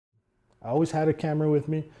I always had a camera with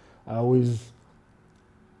me. I always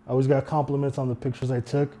got compliments on the pictures I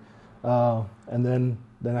took. And then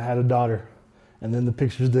I had a daughter, and then the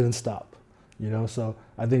pictures didn't stop, you know? So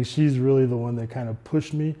I think she's really the one that kind of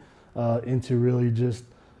pushed me into really just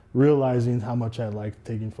realizing how much I like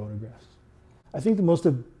taking photographs. I think the most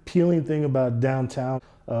appealing thing about downtown,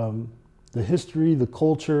 the history, the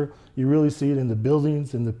culture, you really see it in the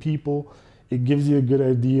buildings and the people. It gives you a good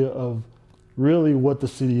idea of really what the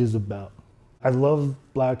city is about. I love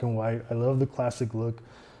black and white. I love the classic look.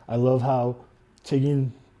 I love how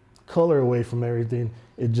taking color away from everything,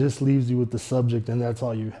 it just leaves you with the subject, and that's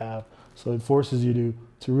all you have. So it forces you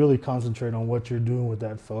to really concentrate on what you're doing with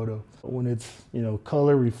that photo. When it's, you know,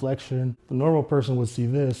 color, reflection, the normal person would see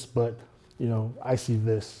this, but, you know, I see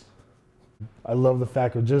this. I love the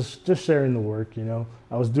fact of just sharing the work, you know.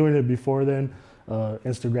 I was doing it before then.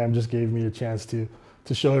 Instagram just gave me a chance to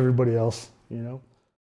show everybody else, you know.